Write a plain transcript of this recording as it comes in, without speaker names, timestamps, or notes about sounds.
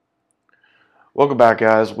Welcome back,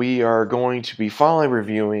 guys. We are going to be finally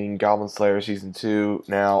reviewing Goblin Slayer Season 2.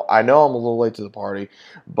 Now, I know I'm a little late to the party,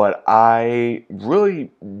 but I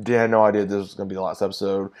really had no idea this was going to be the last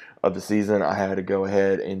episode of the season. I had to go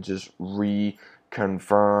ahead and just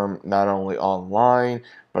reconfirm not only online,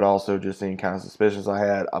 but also just any kind of suspicions I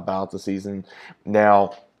had about the season.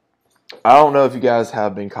 Now, I don't know if you guys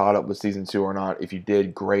have been caught up with Season 2 or not. If you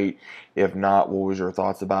did, great. If not, what was your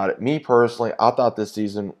thoughts about it? Me personally, I thought this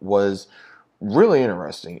season was really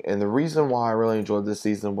interesting. And the reason why I really enjoyed this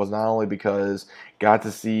season was not only because got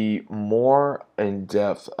to see more in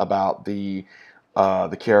depth about the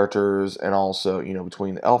characters, and also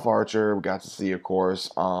between the elf archer, we got to see, of course,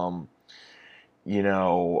 Goblin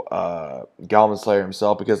Slayer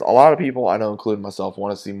himself, because a lot of people, I know including myself,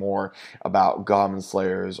 want to see more about Goblin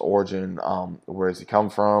Slayer's origin. Where does he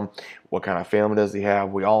come from? What kind of family does he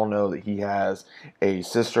have? We all know that he has a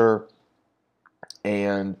sister,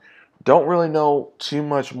 and don't really know too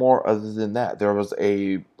much more other than that. There was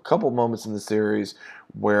a couple moments in the series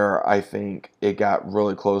where I think it got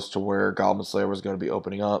really close to where Goblin Slayer was going to be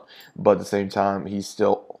opening up, but at the same time, he's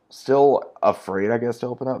still afraid, I guess, to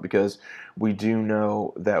open up, because we do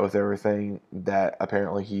know that with everything that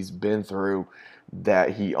apparently he's been through,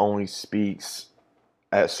 that he only speaks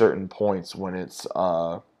at certain points when it's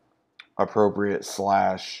appropriate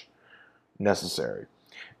slash necessary.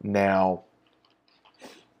 Now,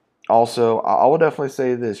 also, I will definitely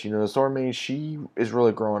say this. The Stormy, she is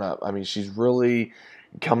really growing up. I mean, she's really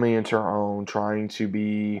coming into her own, trying to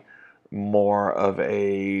be more of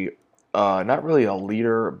a, not really a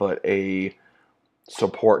leader, but a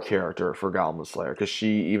support character for Goblin Slayer. Because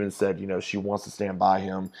she even said, she wants to stand by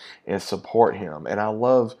him and support him. And I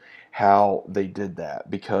love how they did that,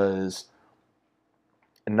 because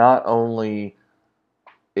not only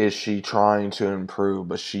is she trying to improve,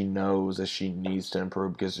 but she knows that she needs to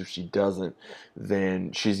improve, because if she doesn't, then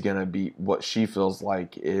she's going to be what she feels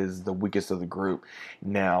like is the weakest of the group.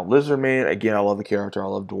 Now, Lizard Man, again, I love the character. I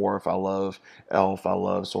love Dwarf. I love Elf. I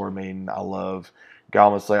love Sword Maiden. I love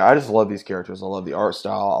Goblin Slayer. I just love these characters. I love the art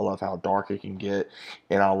style. I love how dark it can get.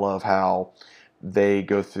 And I love how they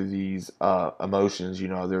go through these emotions.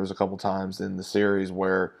 There was a couple times in the series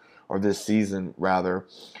where, or this season rather,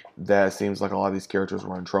 that it seems like a lot of these characters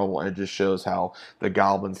were in trouble, and it just shows how the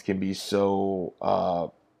goblins can be so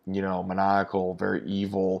maniacal, very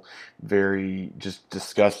evil, very just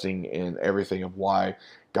disgusting in everything of why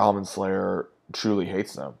Goblin Slayer truly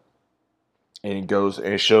hates them. And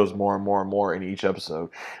it shows more and more and more in each episode.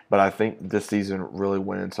 But I think this season really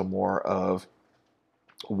went into more of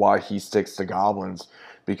why he sticks to goblins,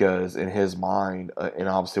 because in his mind, and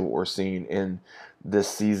obviously what we're seeing in this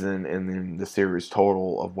season and in the series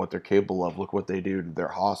total of what they're capable of. Look what they do to their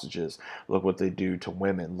hostages. Look what they do to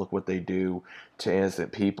women. Look what they do to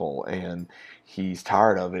innocent people. And he's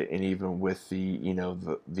tired of it. And even with the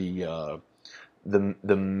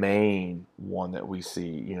main one that we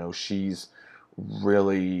see, she's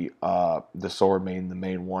really the sword main, the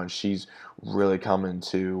main one. She's really coming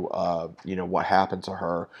to what happened to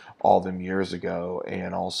her all them years ago,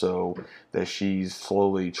 and also that she's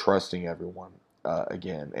slowly trusting everyone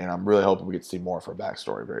again. And I'm really hoping we get to see more of her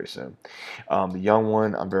backstory very soon. The young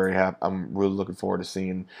one, I'm very happy. I'm really looking forward to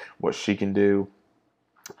seeing what she can do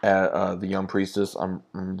at the young priestess. I'm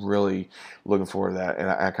really looking forward to that, and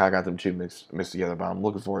I kind of got them two mixed together. But I'm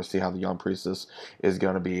looking forward to see how the young priestess is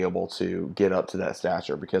going to be able to get up to that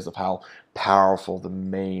stature, because of how powerful the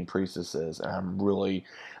main priestess is, and I'm really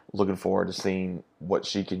looking forward to seeing what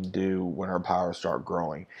she can do when her powers start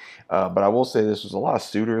growing. But I will say this: was a lot of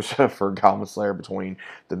suitors for Goblin Slayer between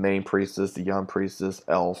the main priestess, the young priestess,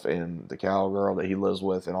 Elf, and the cowgirl that he lives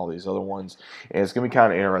with, and all these other ones. And it's going to be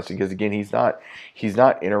kind of interesting, because again, he's not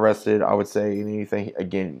interested, I would say, in anything.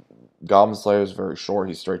 Again, Goblin Slayer is very short.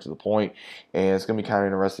 He's straight to the point, and it's going to be kind of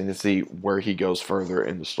interesting to see where he goes further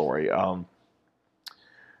in the story.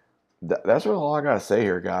 That's really all I gotta say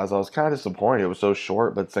here, guys. I was kind of disappointed it was so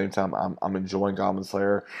short, but at the same time, I'm enjoying Goblin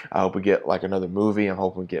Slayer. I hope we get like another movie. I'm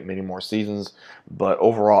hoping we get many more seasons. But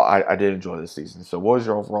overall, I did enjoy this season. So, what was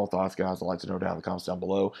your overall thoughts, guys? I'd like to know down in the comments down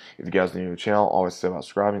below. If you guys are new to the channel, always say about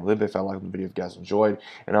subscribing. Leave a like on the video if you guys enjoyed,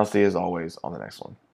 and I'll see you as always on the next one.